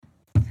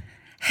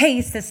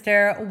Hey,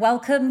 sister.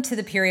 Welcome to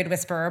the Period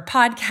Whisperer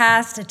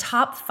podcast, a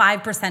top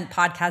 5%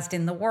 podcast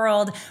in the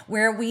world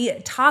where we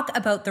talk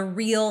about the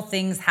real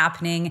things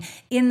happening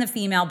in the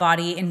female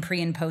body in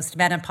pre and post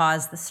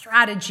menopause, the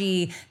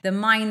strategy, the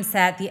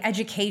mindset, the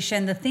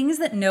education, the things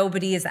that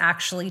nobody is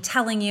actually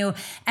telling you,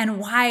 and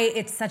why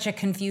it's such a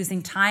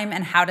confusing time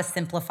and how to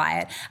simplify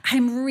it.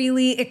 I'm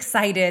really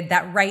excited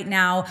that right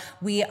now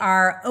we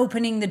are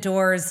opening the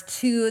doors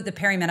to the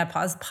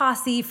Perimenopause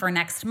Posse for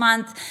next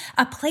month,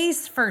 a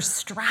place for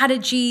strategy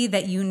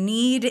that you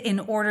need in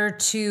order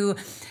to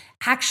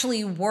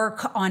actually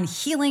work on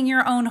healing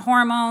your own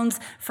hormones,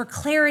 for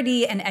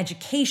clarity and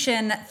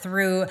education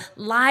through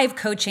live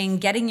coaching,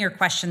 getting your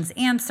questions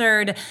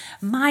answered,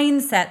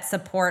 mindset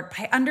support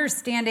by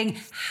understanding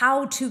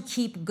how to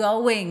keep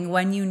going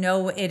when you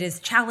know it is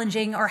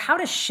challenging or how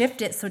to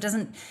shift it so it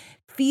doesn't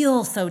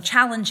feel so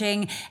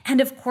challenging,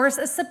 and of course,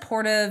 a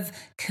supportive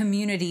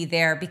community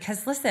there.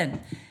 Because listen,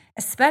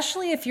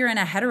 especially if you're in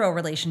a hetero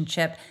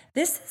relationship,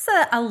 this is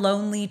a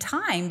lonely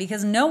time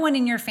because no one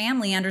in your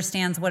family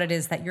understands what it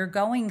is that you're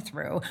going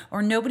through,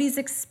 or nobody's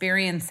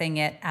experiencing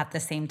it at the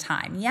same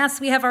time. Yes,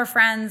 we have our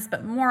friends,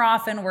 but more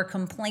often we're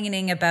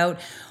complaining about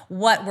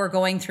what we're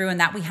going through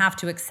and that we have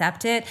to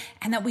accept it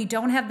and that we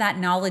don't have that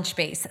knowledge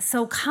base.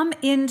 So come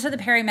into the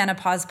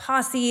Perimenopause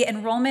Posse.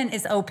 Enrollment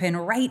is open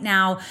right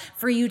now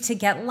for you to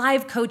get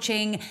live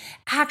coaching,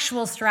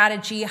 actual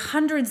strategy,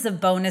 hundreds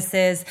of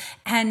bonuses,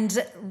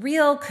 and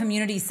real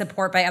community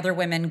support by other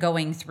women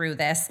going through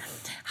this.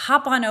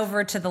 Hop on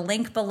over to the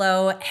link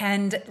below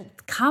and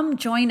come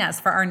join us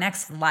for our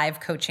next live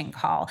coaching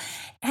call.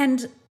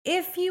 And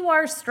if you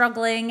are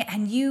struggling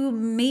and you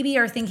maybe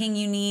are thinking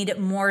you need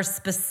more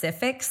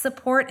specific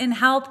support and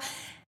help,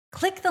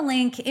 click the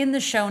link in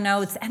the show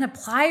notes and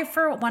apply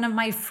for one of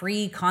my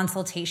free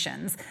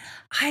consultations.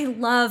 I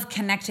love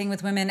connecting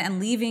with women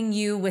and leaving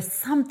you with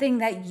something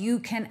that you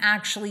can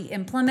actually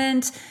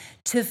implement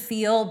to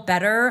feel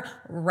better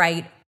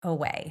right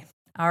away.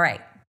 All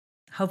right.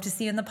 Hope to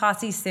see you in the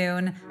posse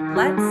soon.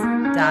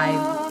 Let's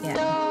dive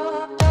in.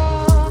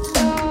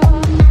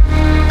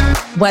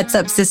 What's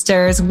up,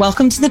 sisters?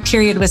 Welcome to the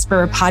Period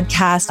Whisperer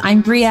podcast. I'm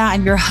Bria.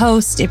 I'm your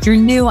host. If you're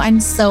new, I'm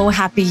so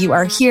happy you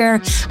are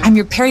here. I'm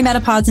your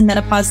perimenopause and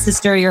menopause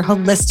sister, your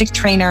holistic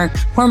trainer,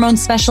 hormone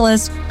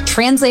specialist,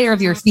 translator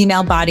of your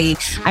female body.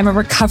 I'm a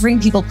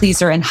recovering people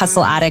pleaser and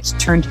hustle addict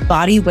turned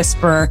body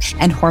whisperer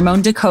and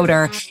hormone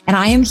decoder. And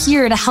I am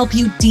here to help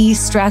you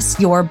de-stress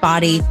your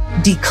body,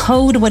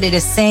 decode what it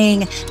is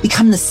saying,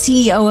 become the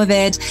CEO of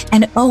it,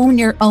 and own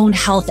your own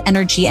health,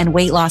 energy, and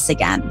weight loss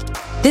again.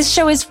 This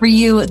show is for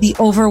you, the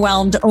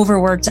overwhelmed,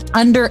 overworked,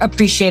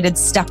 underappreciated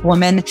step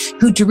woman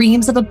who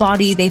dreams of a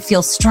body they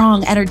feel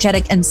strong,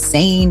 energetic, and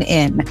sane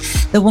in.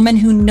 The woman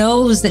who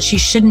knows that she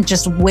shouldn't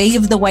just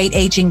wave the white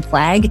aging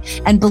flag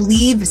and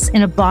believes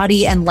in a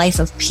body and life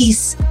of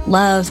peace,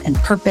 love, and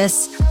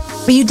purpose.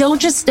 But you don't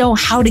just know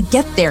how to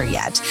get there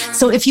yet.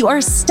 So if you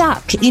are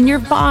stuck in your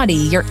body,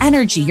 your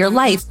energy, your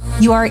life,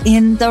 you are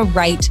in the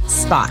right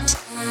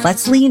spot.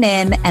 Let's lean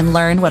in and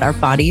learn what our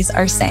bodies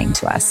are saying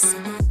to us.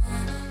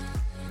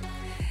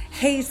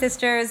 Hey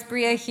sisters,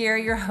 Bria here,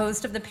 your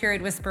host of the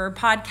Period Whisperer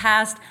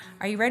podcast.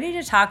 Are you ready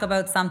to talk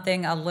about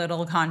something a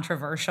little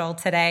controversial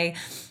today?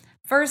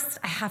 First,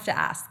 I have to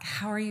ask,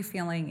 how are you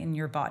feeling in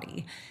your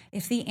body?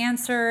 If the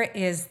answer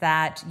is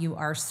that you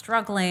are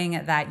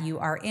struggling, that you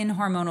are in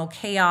hormonal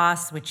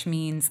chaos, which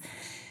means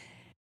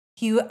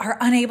you are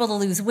unable to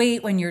lose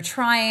weight when you're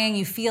trying,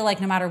 you feel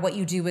like no matter what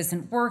you do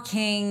isn't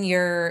working,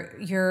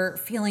 you're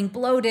feeling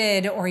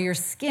bloated, or your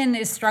skin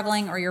is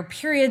struggling, or your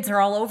periods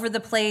are all over the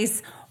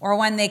place, or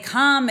when they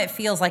come, it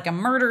feels like a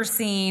murder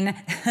scene,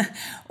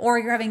 or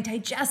you're having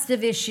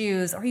digestive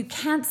issues, or you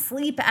can't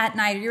sleep at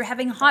night, or you're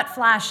having hot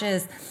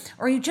flashes,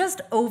 or you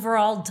just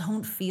overall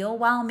don't feel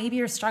well. Maybe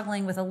you're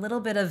struggling with a little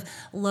bit of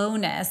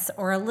lowness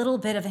or a little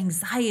bit of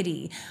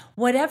anxiety.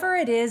 Whatever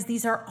it is,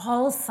 these are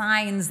all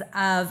signs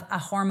of a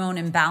hormone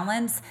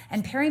imbalance,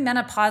 and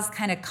perimenopause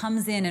kind of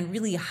comes in and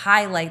really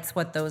highlights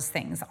what those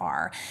things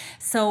are.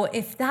 So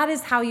if that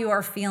is how you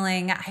are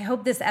feeling, I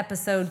hope this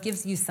episode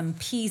gives you some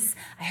peace.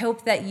 I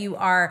hope that you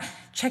are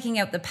checking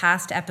out the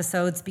past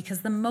episodes,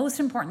 because the most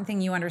important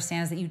thing you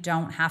understand is that you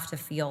don't have to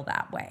feel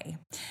that way.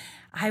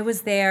 I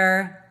was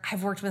there.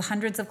 I've worked with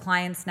hundreds of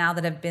clients now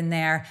that have been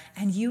there,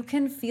 and you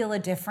can feel a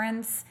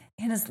difference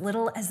in as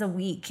little as a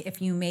week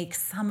if you make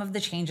some of the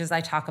changes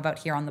I talk about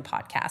here on the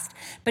podcast.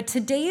 But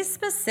today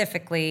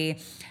specifically,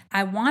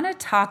 I want to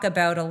talk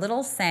about a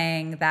little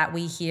saying that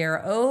we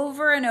hear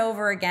over and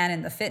over again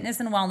in the fitness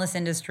and wellness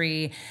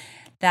industry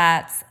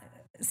that's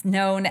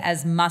known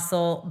as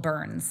muscle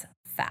burns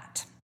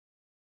fat.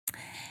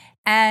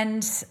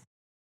 And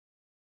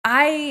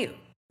I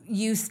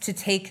used to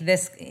take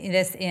this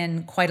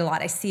in quite a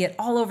lot. I see it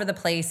all over the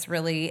place,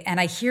 really, and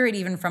I hear it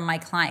even from my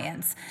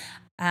clients,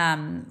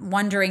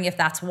 wondering if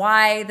that's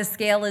why the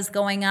scale is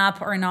going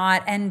up or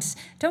not. And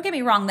don't get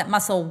me wrong, that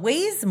muscle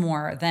weighs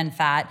more than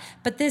fat,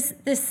 but this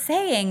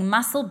saying,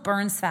 muscle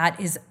burns fat,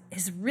 is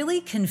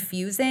really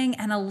confusing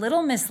and a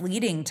little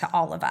misleading to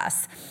all of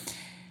us.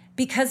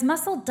 because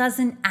muscle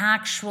doesn't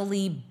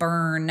actually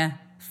burn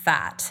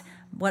fat.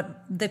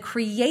 What the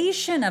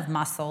creation of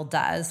muscle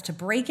does to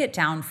break it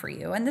down for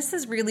you, and this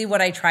is really what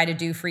I try to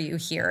do for you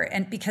here.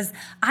 And because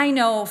I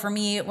know for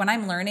me, when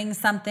I'm learning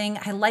something,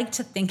 I like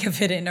to think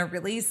of it in a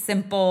really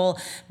simple,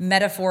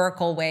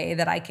 metaphorical way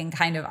that I can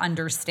kind of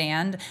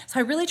understand. So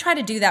I really try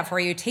to do that for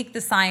you. Take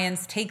the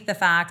science, take the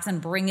facts,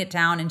 and bring it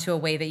down into a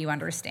way that you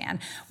understand.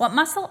 What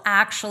muscle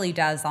actually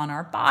does on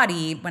our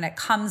body when it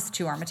comes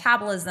to our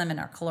metabolism and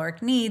our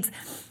caloric needs,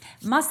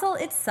 muscle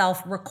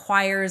itself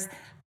requires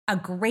a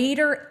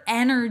greater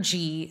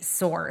energy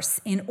source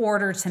in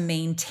order to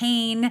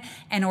maintain,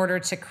 in order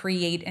to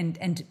create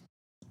and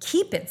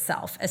keep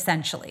itself,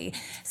 essentially.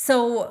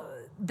 So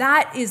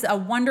that is a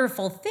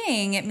wonderful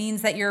thing. It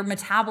means that your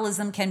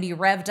metabolism can be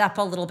revved up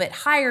a little bit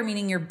higher,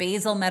 meaning your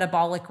basal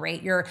metabolic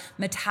rate, your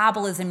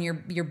metabolism,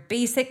 your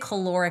basic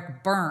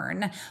caloric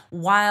burn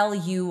while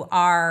you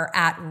are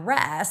at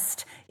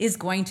rest is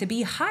going to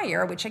be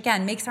higher, which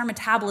again makes our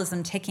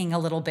metabolism ticking a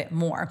little bit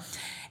more.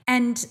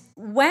 And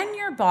when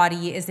your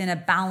body is in a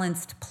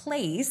balanced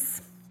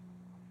place,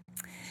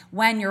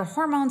 when your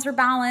hormones are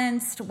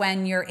balanced,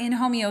 when you're in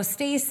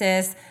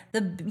homeostasis,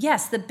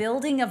 the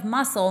building of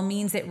muscle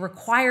means it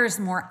requires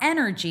more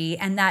energy,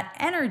 and that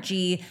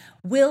energy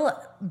will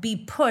be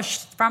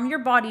pushed from your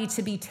body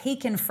to be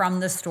taken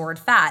from the stored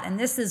fat. And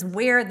this is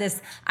where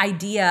this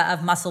idea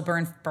of muscle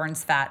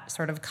burns fat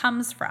sort of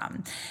comes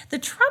from. The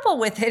trouble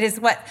with it is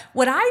what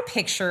I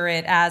picture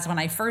it as when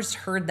I first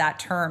heard that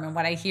term, and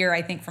what I hear,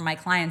 I think, from my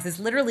clients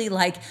is literally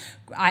like,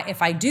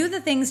 if I do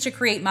the things to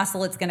create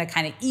muscle, it's going to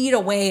kind of eat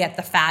away at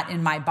the fat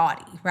in my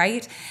body,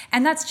 right?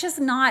 And that's just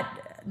not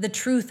the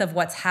truth of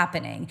what's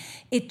happening.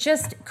 It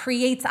just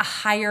creates a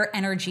higher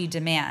energy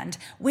demand,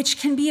 which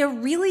can be a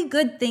really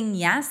good thing,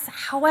 yes.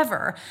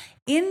 However,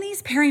 in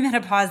these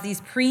perimenopause, these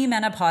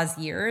pre-menopause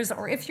years,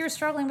 or if you're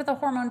struggling with a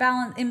hormone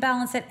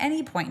imbalance at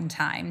any point in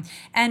time,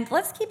 and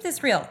let's keep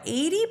this real,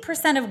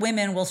 80% of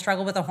women will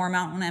struggle with a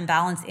hormone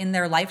imbalance in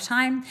their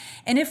lifetime.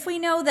 And if we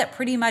know that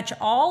pretty much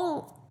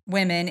all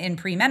women in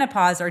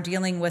premenopause are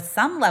dealing with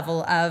some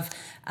level of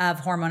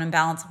hormone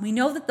imbalance, we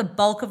know that the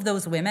bulk of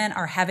those women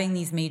are having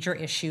these major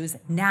issues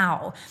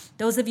now.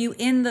 Those of you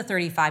in the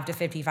 35 to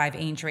 55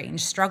 age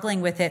range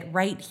struggling with it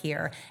right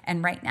here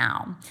and right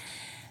now.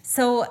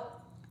 So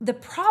the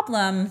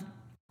problem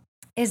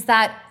is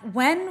that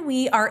when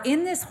we are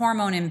in this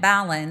hormone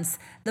imbalance,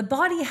 the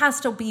body has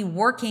to be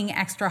working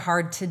extra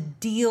hard to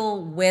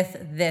deal with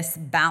this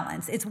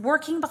balance. It's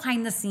working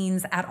behind the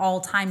scenes at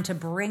all time to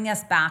bring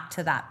us back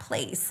to that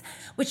place,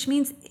 which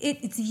means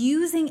it's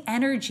using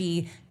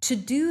energy to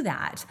do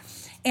that.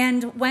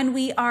 And when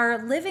we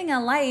are living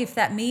a life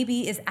that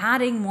maybe is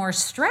adding more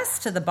stress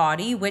to the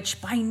body,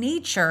 which by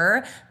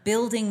nature,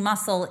 building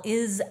muscle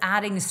is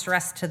adding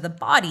stress to the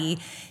body,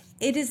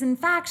 it is in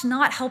fact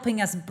not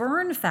helping us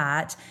burn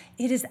fat.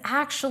 It is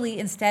actually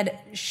instead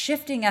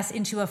shifting us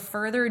into a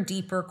further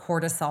deeper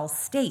cortisol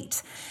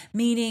state,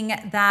 meaning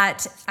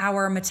that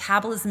our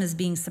metabolism is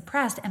being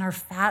suppressed and our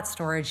fat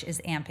storage is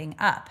amping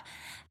up.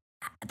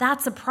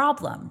 That's a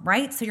problem,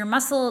 right? So your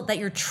muscle that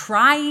you're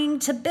trying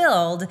to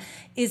build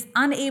is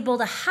unable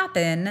to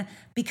happen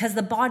because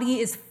the body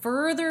is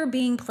further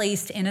being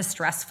placed in a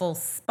stressful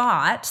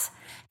spot.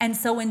 And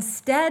so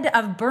instead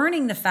of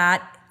burning the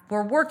fat,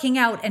 we're working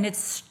out and it's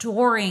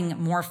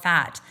storing more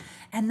fat.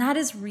 And that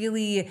is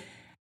really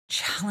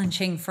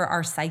challenging for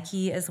our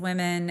psyche as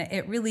women.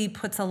 It really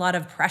puts a lot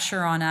of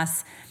pressure on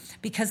us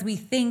because we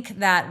think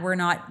that we're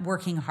not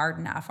working hard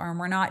enough or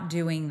we're not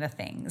doing the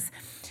things.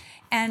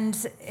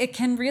 And it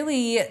can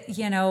really,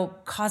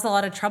 cause a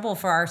lot of trouble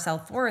for our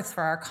self-worth,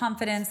 for our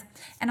confidence.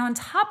 And on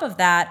top of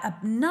that,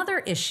 another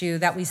issue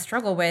that we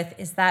struggle with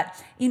is that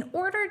in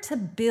order to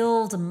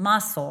build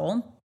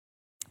muscle,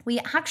 we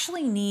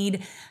actually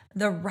need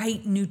the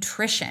right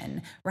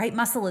nutrition, right?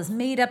 Muscle is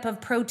made up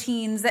of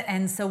proteins,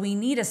 and so we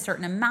need a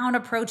certain amount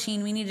of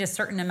protein. We need a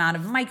certain amount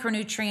of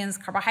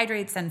micronutrients,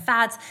 carbohydrates, and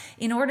fats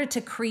in order to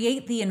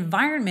create the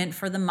environment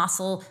for the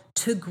muscle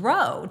to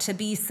grow, to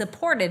be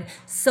supported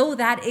so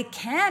that it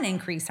can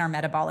increase our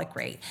metabolic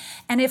rate.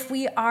 And if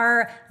we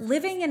are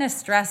living in a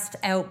stressed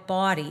out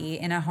body,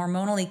 in a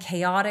hormonally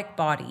chaotic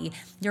body,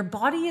 your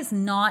body is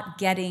not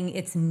getting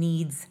its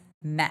needs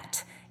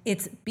met.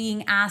 It's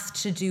being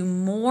asked to do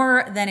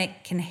more than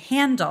it can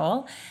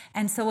handle.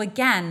 And so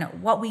again,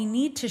 what we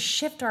need to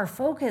shift our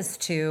focus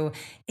to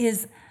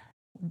is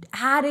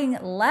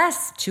adding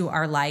less to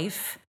our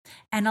life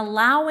and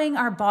allowing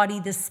our body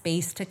the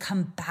space to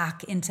come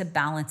back into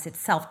balance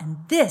itself. And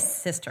this,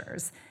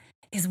 sisters,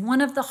 is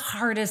one of the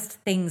hardest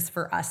things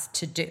for us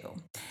to do.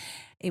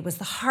 It was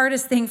the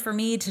hardest thing for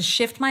me to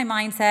shift my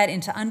mindset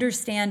into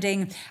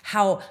understanding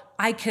how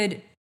I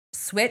could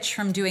switch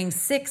from doing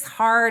 6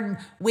 hard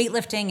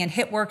weightlifting and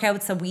HIIT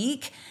workouts a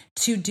week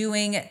to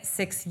doing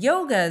 6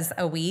 yogas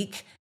a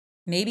week,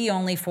 maybe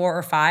only 4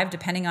 or 5,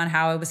 depending on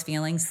how I was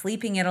feeling,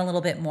 sleeping in a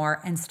little bit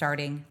more and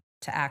starting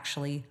to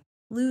actually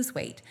lose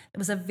weight. It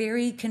was a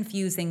very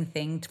confusing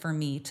thing for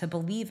me to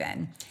believe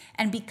in.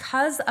 And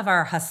because of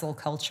our hustle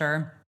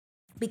culture,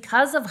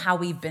 because of how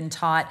we've been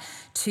taught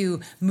to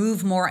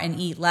move more and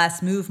eat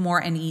less,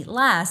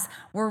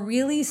 we're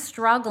really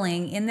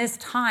struggling in this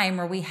time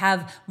where we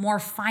have more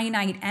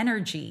finite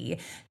energy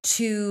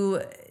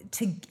to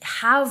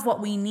have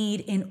what we need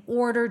in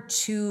order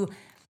to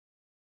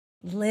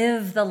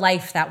live the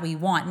life that we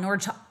want, in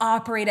order to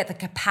operate at the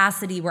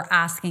capacity we're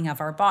asking of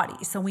our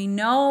body. So we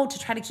know, to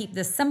try to keep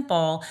this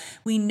simple,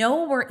 we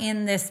know we're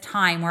in this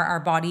time where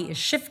our body is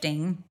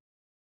shifting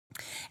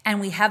and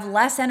we have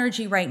less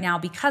energy right now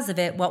because of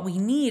it. What we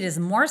need is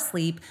more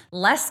sleep,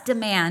 less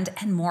demand,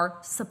 and more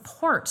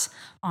support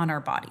on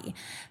our body.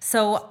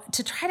 So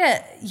to try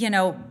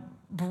to,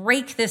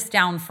 break this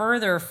down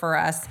further for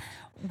us,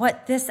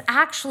 what this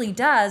actually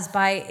does,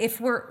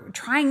 if we're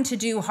trying to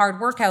do hard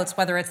workouts,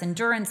 whether it's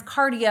endurance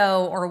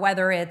cardio or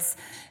whether it's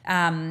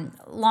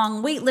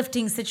long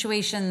weightlifting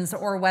situations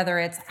or whether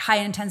it's high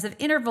intensive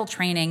interval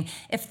training,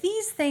 if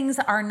these things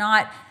are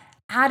not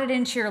added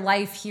into your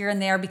life here and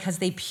there because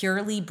they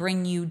purely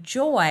bring you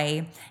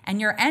joy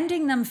and you're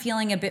ending them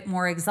feeling a bit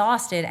more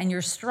exhausted and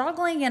you're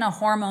struggling in a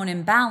hormone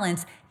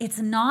imbalance, it's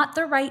not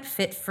the right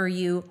fit for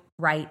you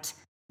right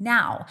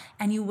now.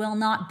 And you will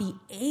not be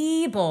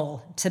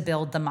able to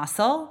build the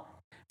muscle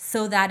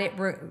so that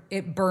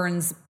it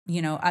burns,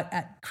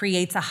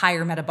 creates a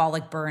higher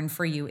metabolic burn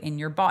for you in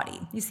your body.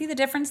 You see the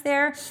difference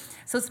there?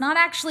 So it's not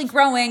actually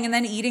growing and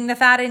then eating the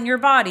fat in your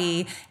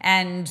body,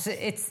 and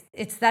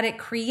it's that it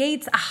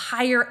creates a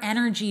higher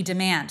energy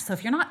demand. So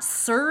if you're not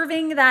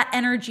serving that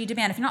energy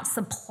demand, if you're not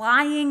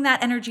supplying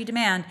that energy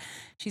demand,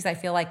 geez, I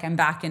feel like I'm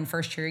back in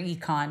first year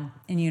econ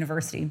in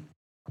university.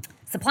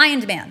 Supply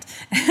and demand.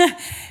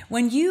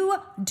 When you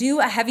do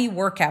a heavy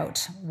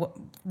workout,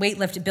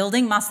 weightlift,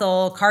 building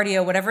muscle,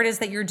 cardio, whatever it is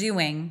that you're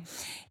doing,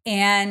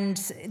 and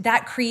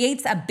that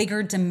creates a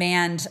bigger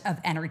demand of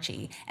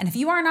energy. And if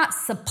you are not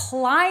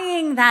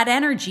supplying that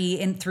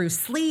energy through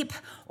sleep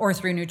or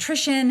through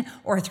nutrition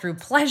or through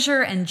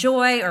pleasure and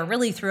joy, or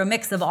really through a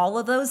mix of all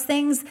of those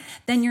things,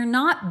 then you're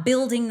not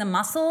building the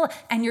muscle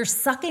and you're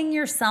sucking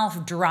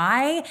yourself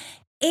dry,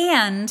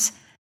 and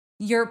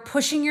you're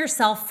pushing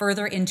yourself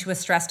further into a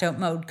stressed out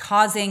mode,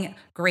 causing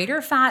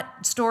greater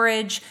fat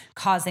storage,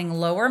 causing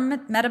lower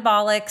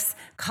metabolics,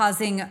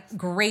 causing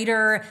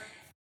greater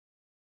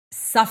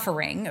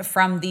suffering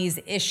from these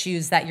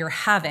issues that you're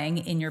having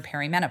in your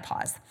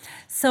perimenopause.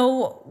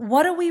 So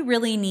what do we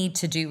really need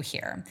to do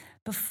here?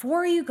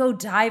 Before you go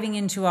diving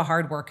into a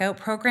hard workout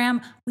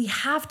program, we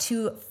have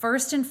to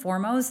first and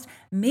foremost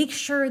make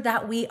sure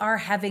that we are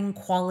having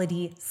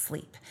quality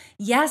sleep.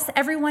 Yes,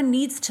 everyone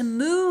needs to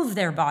move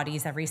their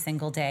bodies every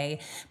single day,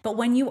 but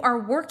when you are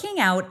working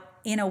out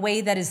in a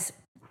way that is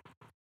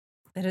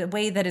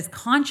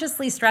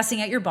consciously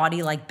stressing out your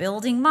body, like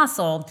building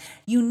muscle,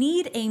 you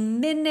need a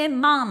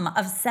minimum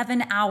of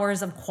 7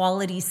 hours of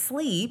quality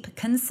sleep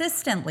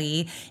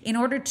consistently in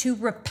order to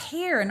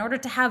repair, in order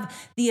to have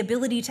the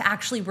ability to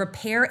actually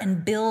repair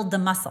and build the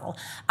muscle.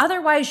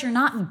 Otherwise, you're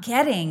not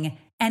getting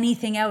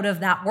anything out of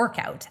that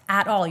workout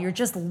at all. You're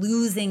just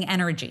losing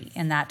energy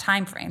in that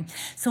time frame.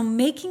 So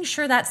making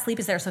sure that sleep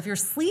is there. So if your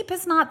sleep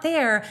is not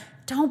there,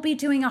 don't be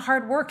doing a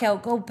hard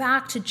workout. Go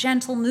back to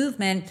gentle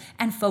movement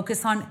and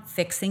focus on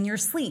fixing your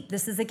sleep.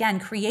 This is,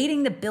 again,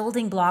 creating the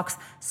building blocks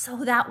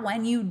so that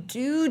when you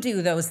do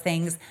those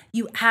things,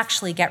 you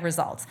actually get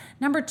results.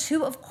 Number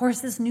 2, of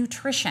course, is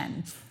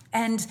nutrition.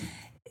 And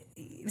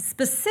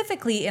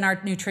specifically in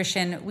our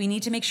nutrition, we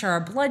need to make sure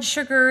our blood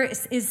sugar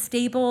is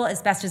stable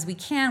as best as we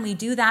can. We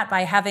do that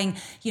by having,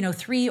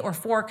 3 or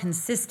 4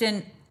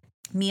 consistent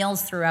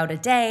meals throughout a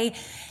day,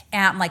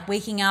 and like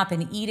waking up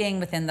and eating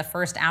within the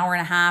first hour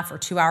and a half or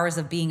 2 hours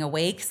of being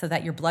awake so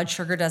that your blood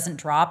sugar doesn't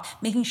drop,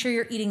 making sure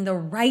you're eating the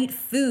right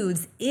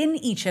foods in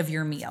each of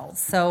your meals.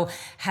 So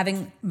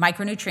having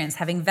micronutrients,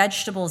 having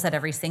vegetables at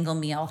every single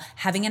meal,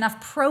 having enough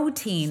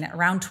protein,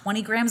 around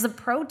 20 grams of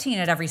protein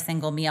at every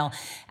single meal.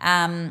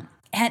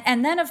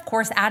 And then, of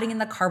course, adding in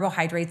the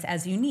carbohydrates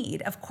as you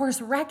need. Of course,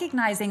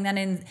 recognizing that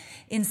in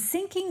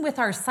syncing with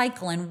our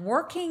cycle and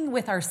working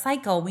with our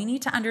cycle, we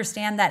need to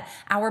understand that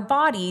our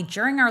body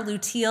during our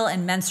luteal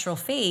and menstrual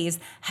phase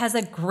has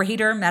a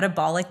greater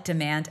metabolic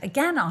demand,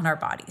 again, on our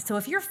body. So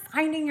if you're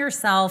finding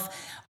yourself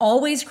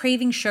always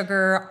craving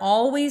sugar,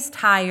 always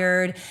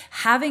tired,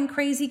 having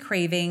crazy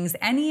cravings,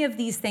 any of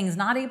these things,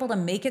 not able to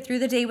make it through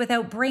the day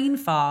without brain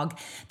fog,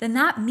 then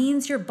that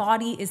means your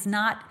body is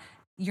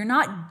you're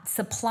not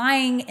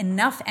supplying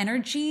enough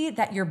energy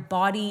that your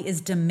body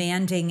is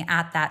demanding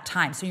at that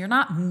time. So you're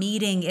not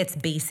meeting its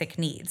basic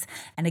needs.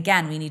 And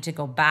again, we need to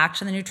go back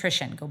to the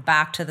nutrition, go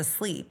back to the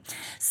sleep.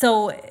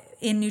 So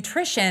in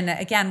nutrition,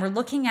 again, we're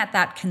looking at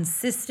that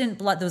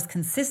those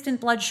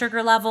consistent blood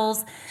sugar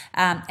levels.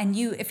 And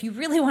if you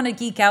really want to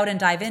geek out and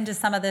dive into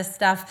some of this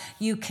stuff,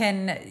 you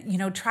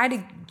can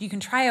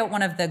try out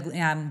one of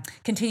the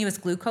continuous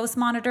glucose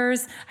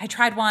monitors. I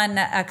tried one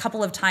a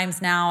couple of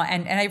times now,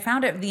 and I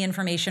found the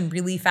information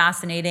really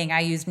fascinating.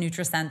 I used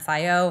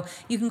NutriSense.io.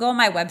 You can go on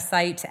my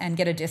website and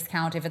get a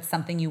discount if it's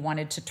something you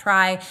wanted to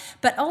try.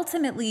 But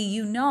ultimately,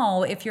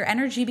 if your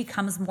energy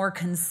becomes more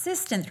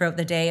consistent throughout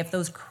the day, if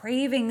those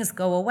cravings cravings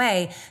go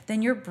away,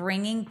 then you're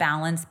bringing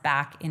balance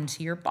back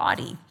into your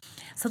body.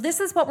 So this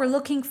is what we're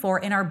looking for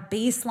in our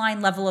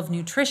baseline level of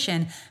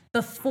nutrition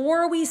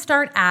before we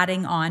start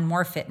adding on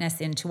more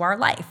fitness into our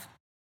life.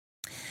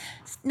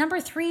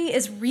 Number 3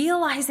 is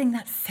realizing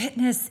that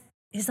fitness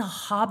is a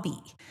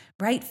hobby,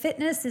 right?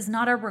 Fitness is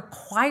not a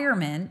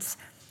requirement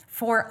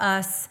for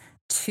us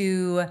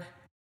to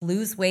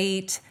lose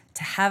weight,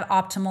 to have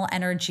optimal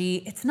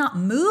energy. It's not.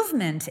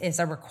 Movement is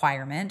a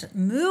requirement.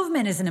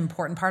 Movement is an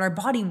important part. Our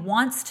body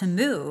wants to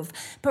move,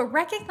 but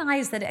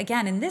recognize that,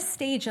 again, in this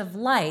stage of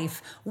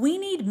life, we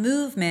need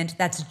movement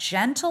that's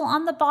gentle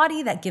on the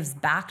body, that gives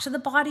back to the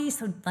body.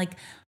 So like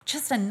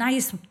just a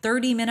nice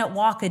 30-minute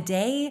walk a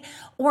day,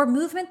 or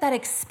movement that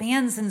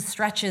expands and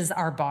stretches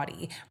our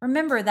body.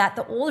 Remember that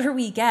the older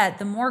we get,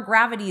 the more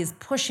gravity is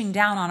pushing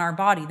down on our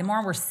body, the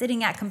more we're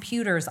sitting at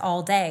computers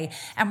all day,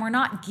 and we're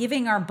not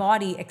giving our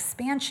body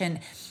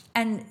expansion.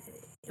 And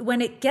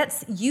when it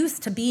gets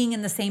used to being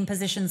in the same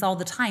positions all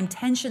the time,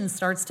 tension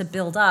starts to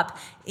build up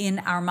in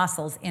our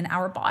muscles, in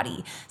our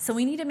body. So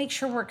we need to make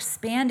sure we're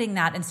expanding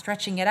that and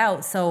stretching it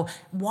out. So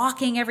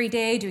walking every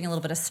day, doing a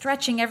little bit of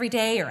stretching every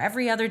day or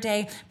every other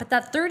day. But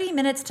that 30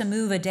 minutes to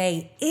move a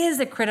day is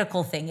a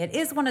critical thing. It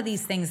is one of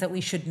these things that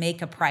we should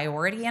make a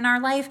priority in our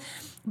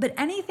life. But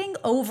anything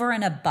over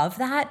and above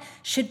that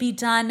should be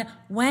done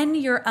when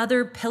your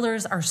other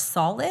pillars are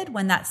solid,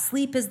 when that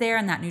sleep is there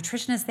and that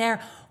nutrition is there,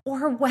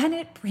 or when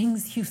it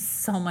brings you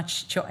so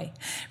much joy,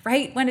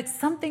 right? When it's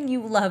something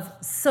you love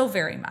so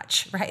very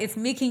much, right? It's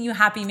making you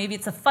happy. Maybe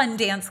it's a fun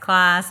dance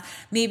class.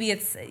 Maybe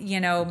it's,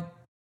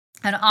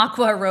 an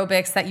aqua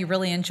aerobics that you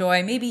really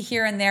enjoy. Maybe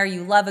here and there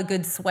you love a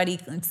good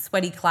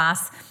sweaty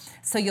class,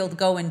 so you'll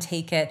go and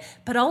take it.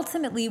 But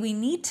ultimately, we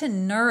need to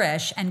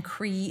nourish and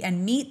create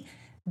and meet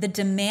the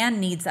demand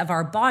needs of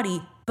our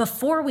body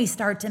before we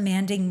start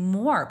demanding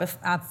more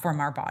from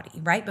our body,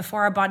 right?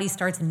 Before our body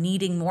starts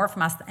needing more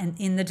from us and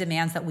in the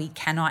demands that we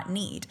cannot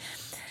need.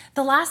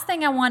 The last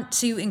thing I want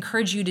to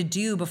encourage you to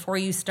do before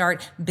you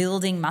start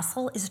building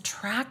muscle is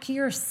track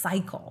your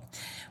cycle.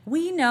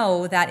 We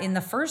know that in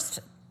the first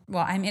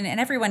and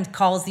everyone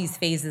calls these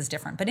phases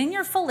different, but in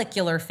your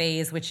follicular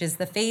phase, which is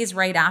the phase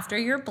right after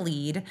your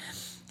bleed,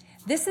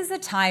 this is a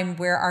time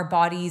where our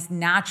bodies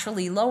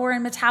naturally lower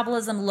in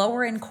metabolism,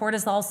 lower in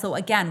cortisol. So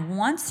again,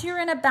 once you're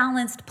in a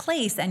balanced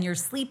place and you're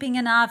sleeping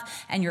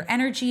enough and your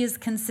energy is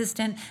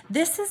consistent,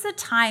 this is a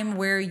time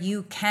where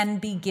you can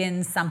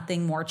begin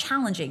something more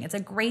challenging. It's a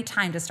great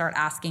time to start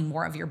asking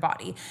more of your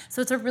body.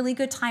 So it's a really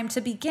good time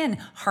to begin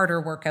harder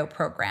workout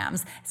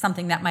programs,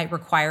 something that might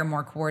require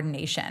more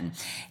coordination.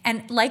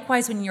 And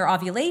likewise, when your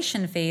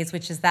ovulation phase,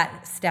 which is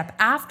that step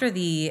after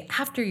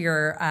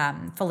your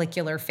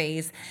follicular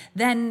phase,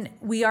 then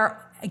we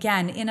are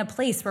again in a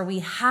place where we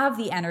have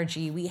the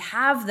energy, we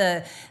have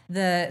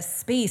the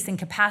space and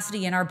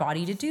capacity in our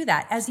body to do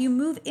that. As you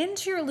move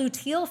into your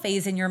luteal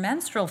phase and your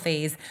menstrual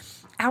phase,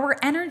 our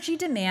energy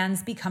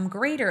demands become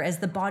greater as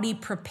the body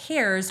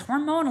prepares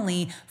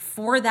hormonally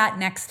for that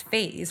next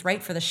phase,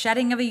 right? For the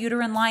shedding of a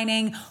uterine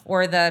lining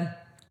or the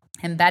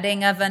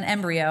embedding of an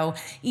embryo.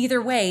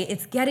 Either way,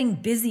 it's getting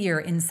busier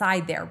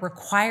inside there,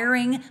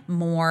 requiring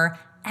more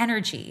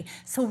energy.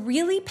 So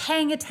really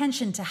paying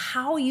attention to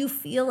how you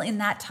feel in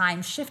that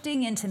time,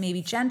 shifting into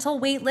maybe gentle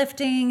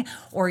weightlifting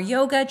or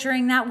yoga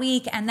during that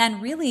week, and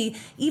then really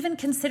even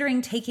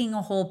considering taking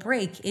a whole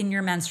break in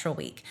your menstrual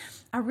week.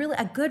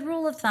 A good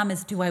rule of thumb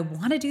is, do I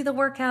want to do the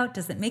workout?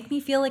 Does it make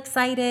me feel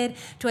excited?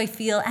 Do I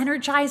feel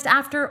energized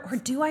after, or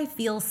do I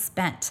feel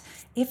spent?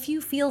 If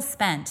you feel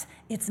spent,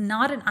 it's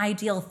not an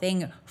ideal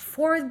thing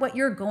for what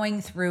you're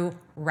going through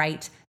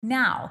right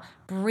now.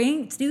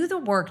 Do the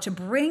work to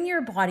bring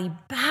your body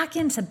back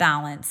into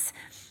balance,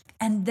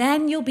 and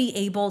then you'll be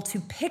able to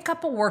pick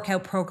up a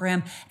workout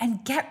program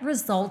and get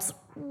results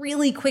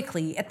really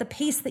quickly at the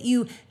pace that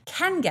you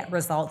can get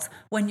results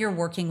when you're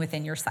working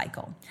within your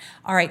cycle.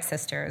 All right,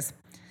 sisters.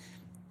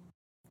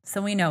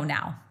 So we know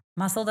now,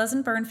 muscle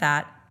doesn't burn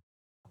fat,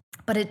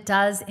 but it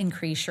does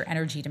increase your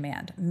energy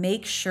demand.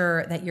 Make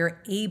sure that you're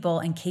able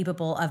and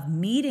capable of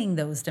meeting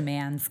those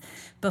demands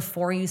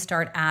before you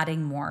start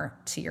adding more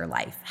to your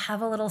life.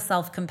 Have a little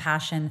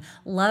self-compassion,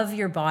 love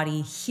your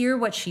body, hear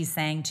what she's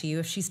saying to you.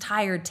 If she's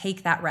tired,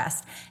 take that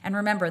rest. And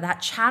remember,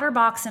 that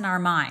chatterbox in our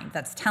mind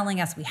that's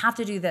telling us we have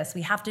to do this,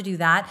 we have to do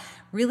that,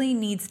 really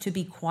needs to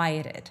be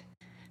quieted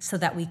so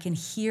that we can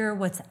hear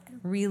what's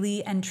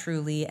really and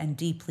truly and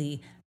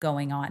deeply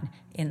going on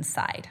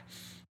inside.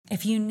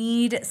 If you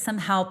need some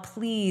help,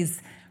 please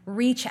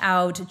reach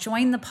out,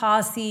 join the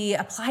posse,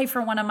 apply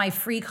for one of my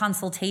free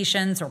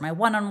consultations or my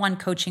one-on-one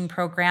coaching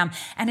program.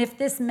 And if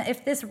this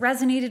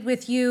resonated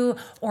with you,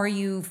 or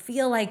you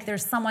feel like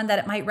there's someone that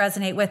it might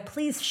resonate with,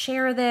 please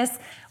share this,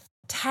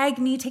 tag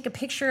me, take a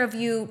picture of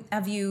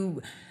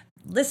you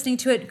listening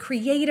to it,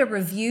 create a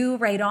review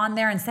right on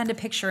there and send a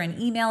picture and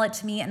email it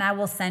to me, and I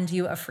will send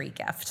you a free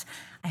gift.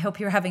 I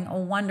hope you're having a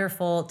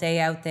wonderful day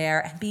out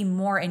there, and be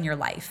more in your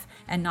life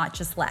and not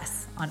just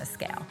less on a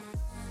scale.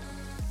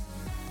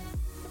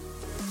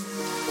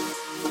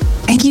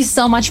 I Thank you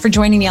so much for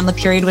joining me on the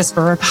Period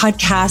Whisperer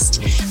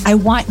podcast. I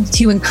want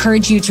to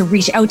encourage you to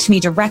reach out to me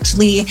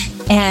directly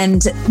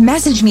and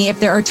message me if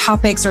there are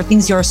topics or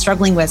things you're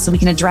struggling with so we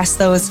can address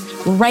those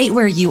right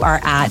where you are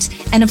at.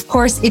 And of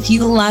course, if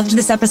you loved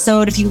this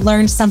episode, if you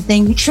learned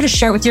something, make sure to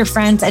share it with your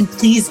friends and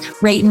please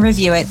rate and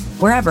review it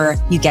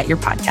wherever you get your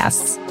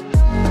podcasts.